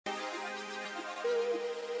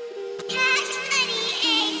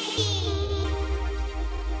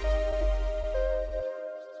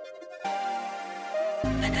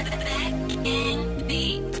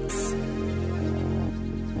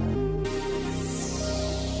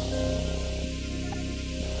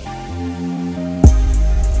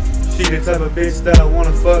the type of bitch that I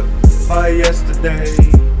wanna fuck by yesterday.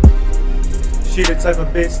 She the type of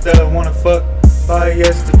bitch that I wanna fuck by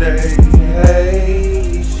yesterday.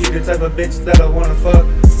 Hey, she the type of bitch that I wanna fuck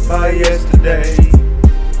by yesterday.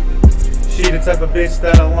 She the type of bitch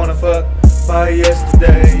that I wanna fuck by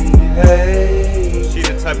yesterday. Hey, she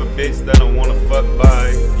the type of bitch that I wanna fuck by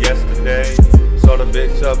yesterday. Saw the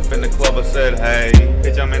bitch up in the club, I said, hey,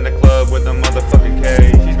 bitch, I'm in the club with a motherfucking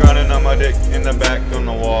K. She's grinding on my dick in the back on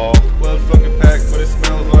the wall. Club's fucking packed, but it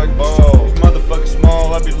smells like balls. These motherfuckers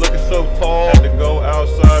small, I be looking so tall. Had to go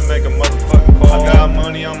outside, make a motherfucking call. I got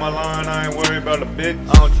money on my line, I ain't worried about a bitch.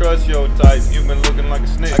 I don't trust your type, you been looking like a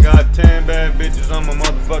snitch. I got 10 bad bitches on my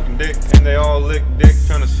motherfucking dick, and they all lick dick,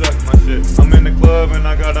 tryna suck my shit. I'm in the club and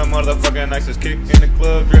I got a motherfucking nicest kick. In the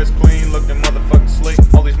club, dressed clean, looking motherfucking slick.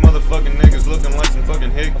 All these motherfucking niggas looking like some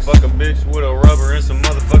fucking hicks. I fuck a bitch with a rubber and some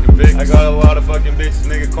motherfucking Vicks. I got a lot of fucking bitches,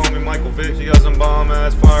 nigga call me Michael Vick. She got some bomb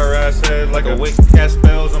ass, fire ass head like a wick. Cast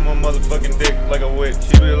spells on my motherfucking dick like a witch.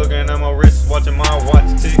 She be looking at my wrist, watching my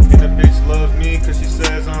watch tick. And the bitch loves me cause she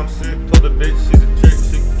says I'm sick. Told the bitch she's a trick,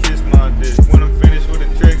 she can kiss my dick. When I'm finished with the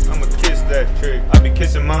trick, I'ma kiss that trick. I be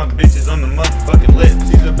kissing my bitches on the motherfucking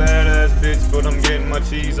lips. She's a badass bitch, but I'm getting my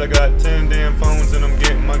cheese. I got 10 damn phones and I'm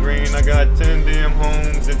getting my green. I got 10 damn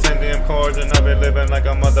homes and 10 damn cars, and I've been living like a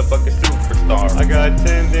motherfucking superstar. I got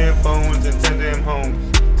 10 damn phones and 10 damn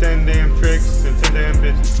homes, 10 damn tricks and 10 damn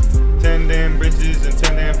bitches, 10 damn bitches and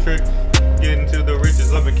 10 damn tricks. Getting to the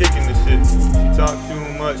riches, I've been kicking this shit. She talk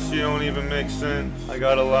too much, she don't even make sense. I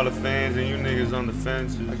got a lot of fans and you niggas on the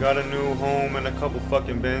fences. I got a new home and a couple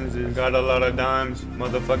fucking Benzes. I got a lot of dimes,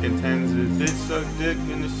 motherfucking tenses. Bitch suck dick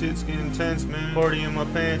and the shit's getting tense, man. Party in my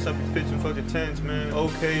pants, I be pitching fucking tents, man.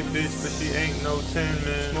 Okay, bitch, but she ain't no 10,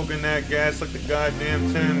 man. Smoking that gas like the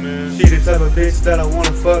goddamn 10, man. She the type of bitch that I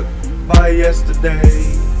wanna fuck by yesterday.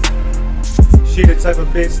 She the type of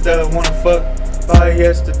bitch that I wanna fuck by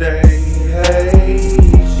yesterday. Hey,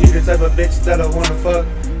 she the type of bitch that I wanna fuck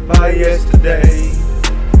by yesterday.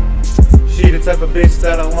 She the type of bitch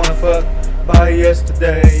that I wanna fuck by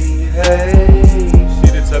yesterday. Hey,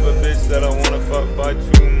 she the type of bitch that I wanna fuck by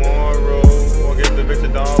tomorrow. I'll give the bitch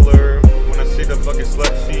 $1. When I see the fucking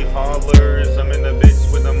slut, she hollers. I'm in the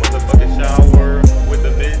bitch with a motherfucking shower. With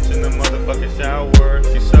the bitch in the motherfucking shower.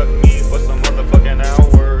 She sucked me for some motherfucking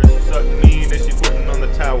hours. She sucked me, then she putting on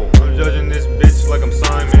the towel. I'm judging this bitch like I'm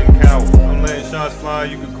Simon Cowell. I'm letting shots fly,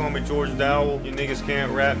 you can call me George Dowell. You niggas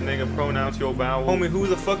can't rap, nigga, pronounce your vowel. Homie, who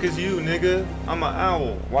the fuck is you, nigga? I'm an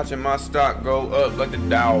owl. Watching my stock go up like the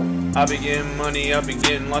Dow. I be getting money, I be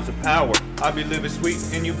getting lots of power. I be living sweet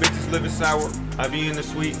and you bitches living sour. I be in the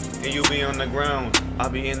sweet and you be on the ground. I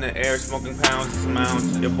be in the air smoking pounds and some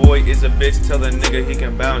ounces. Your boy is a bitch, tell the nigga he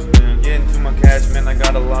can bounce, man. Getting to my cash, man, I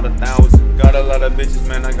got a lot of thousands. Got a lot of bitches,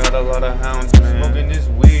 man, I got a lot of hounds, man. Smoking this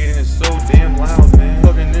weed and it's so damn loud, man.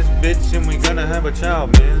 Fucking this bitch and we gonna have a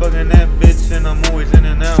child, man. Fucking that bitch and I'm always in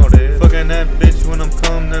and out, eh. Fucking that bitch when I'm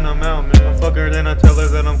come, then I'm out, man. I fuck her, then I tell her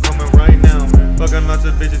that I'm coming right now, man. Fucking lots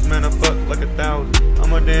of bitches, man, I fuck like 1,000.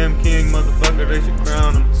 I'm a damn king, motherfucker, they should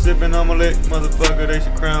crown him. Sipping on my lick, motherfucker, they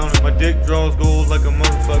should crown him. My dick draws gold like a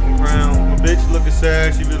motherfucking crown. My bitch looking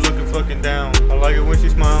sad, she be looking fucking down. I like it when she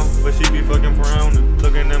smile, but she be fucking frowning.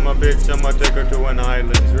 Looking at my bitch, I might take her to an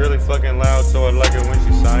island. It's really fucking loud, so I like it when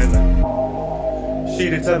she's silent. She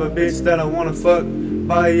the type of bitch that I wanna fuck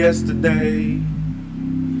by yesterday.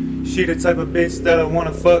 She the type of bitch that I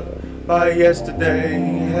wanna fuck by yesterday.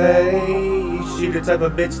 Hey, she the type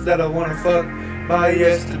of bitch that I wanna fuck by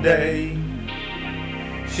yesterday.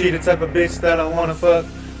 She the type of bitch that I wanna fuck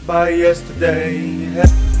by yesterday.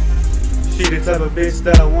 She the type of bitch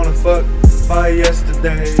that I wanna fuck by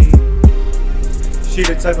yesterday. She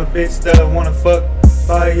the type of bitch that I wanna fuck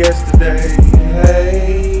by yesterday.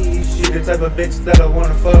 Hey, she the type of bitch that I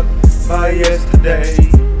wanna fuck by yesterday.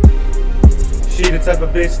 She the type of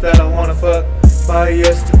bitch that I wanna fuck by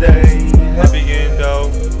yesterday. I be getting dough,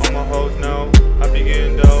 all my hoes know. I be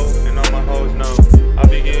getting dough, and all my hoes know. I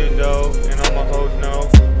be getting dough, and all my hoes know.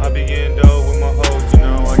 I be getting dough with my hoes, you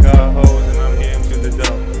know. I got hoes, and I'm getting to the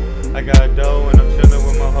dough. I got dough, and I'm chilling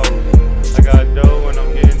with my hoes. I got dough, and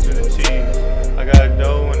I'm getting to the cheese. I got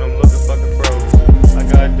dough, and I'm looking fucking froze. I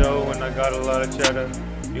got dough, and I got a lot of cheddar.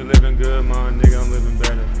 You living good, my nigga, I'm living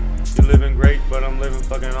better. You living great, but I'm living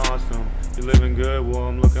fucking awesome. You living good, well,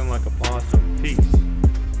 I'm looking like a possum. Peace.